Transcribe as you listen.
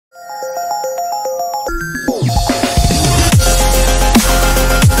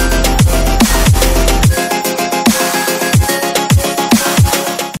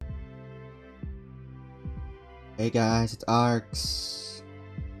guys, it's Arx,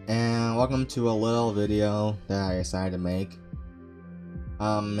 and welcome to a little video that I decided to make.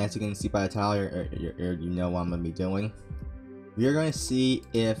 As you can see by the title, you know what I'm gonna be doing. We're going to see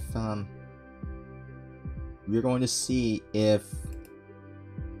if we're going to see if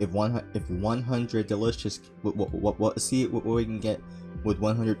 100 delicious see what we can get with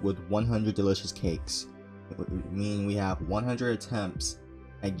 100 delicious cakes. Meaning we have 100 attempts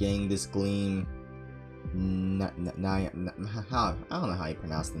at getting this Gleam. I don't know how you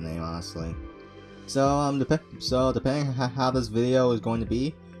pronounce the name, honestly. So depending on how this video is going to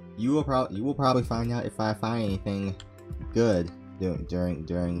be, you will probably find out if I find anything good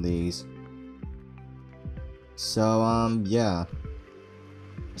during these. So yeah,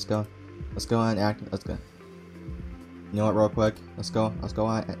 let's go and act. Let's go. You know what? Real quick, let's go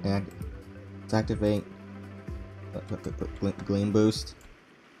and activate Gleam boost.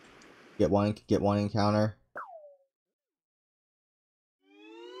 Get one encounter.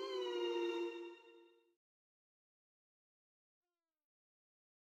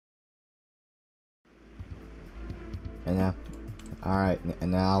 And now, all right.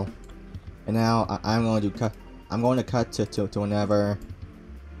 And now, I'm going to cut. I'm going to cut to whenever.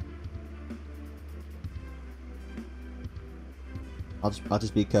 I'll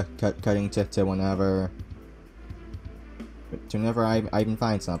just be cutting to whenever. To whenever I even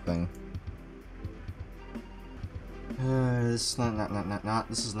find something. This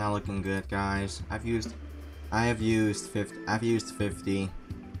is not looking good, guys. I have used 50,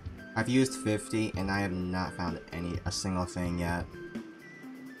 and I have not found a single thing yet.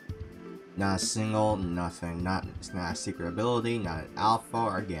 Not a single nothing. It's not a secret ability, not an alpha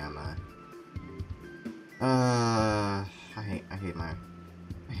or gamma. I hate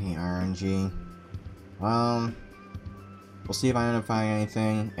RNG. We'll see if I end up finding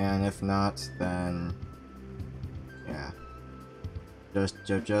anything, and if not, then yeah,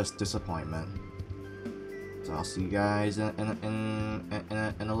 just disappointment. So I'll see you guys in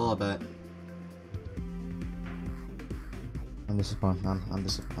a little bit. I'm disappointed. I'm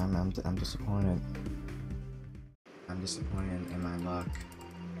disappointed. I'm disappointed in my luck.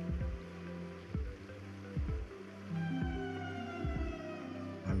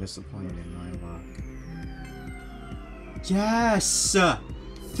 I'm disappointed in my luck. Yes!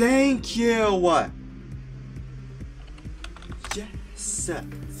 Thank you! Yes!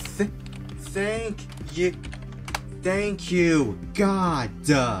 Thank you! Thank you! God!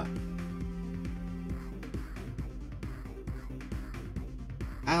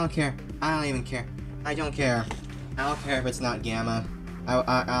 I don't care. I don't even care. I don't care. I don't care if it's not gamma.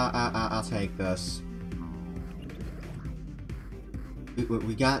 I'll take this.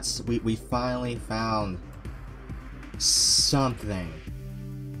 We finally found something.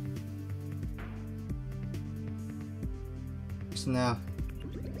 So now,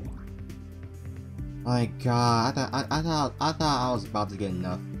 my God, I thought I was about to get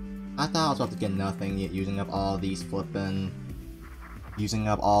enough. I thought I was about to get nothing yet, using up all these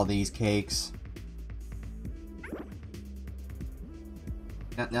cakes.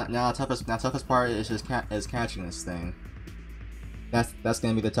 Now the toughest part is just catching this thing. That's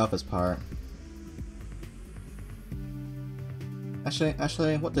gonna be the toughest part.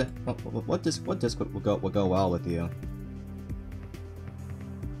 Actually, what disc would go well with you?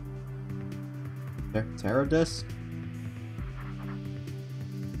 Tarot disc?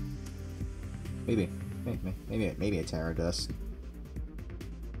 Maybe a tarot disc.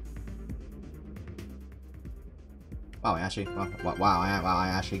 Wow, I actually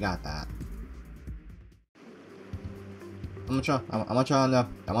got that. I want y'all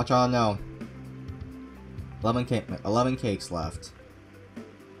to know. 11 cakes left.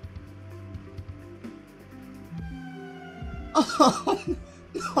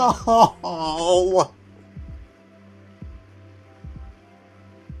 Oh no!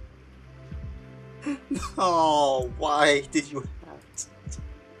 No, why did you have to?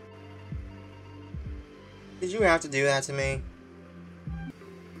 Did you have to do that to me?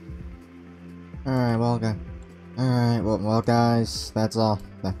 Alright, well guys, that's all.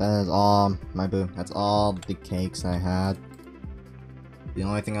 That is all that's all the cakes I had. The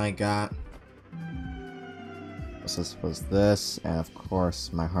only thing I got was this, and of course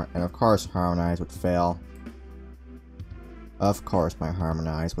Harmonize would fail. Of course my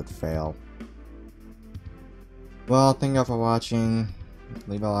Harmonize would fail. Well, thank you all for watching.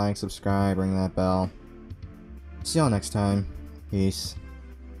 Leave a like, subscribe, ring that bell. See y'all next time. Peace.